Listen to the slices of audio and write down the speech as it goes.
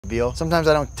automobile. Sometimes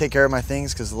I don't take care of my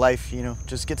things because life, you know,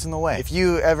 just gets in the way. If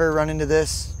you ever run into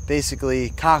this, basically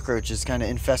cockroaches kind of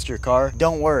infest your car,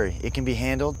 don't worry, it can be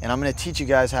handled. And I'm gonna teach you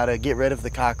guys how to get rid of the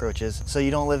cockroaches so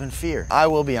you don't live in fear. I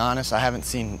will be honest, I haven't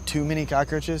seen too many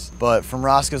cockroaches, but from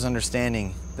Roscoe's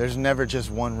understanding, there's never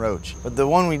just one roach. But the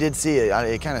one we did see,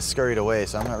 it kind of scurried away,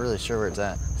 so I'm not really sure where it's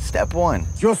at. Step one.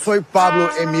 Yo soy Pablo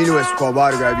Emilio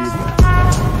Escobar Gaviria.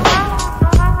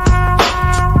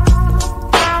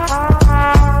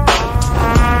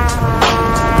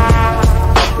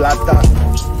 Plata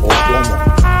o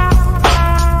plomo.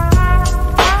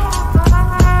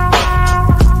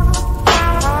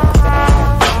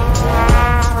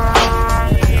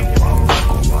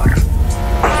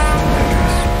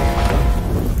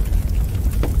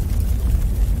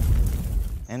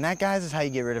 And that, guys, is how you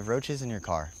get rid of roaches in your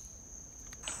car.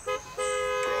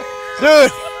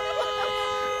 Dude!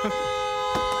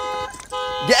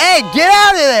 Hey, get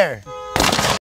out of there!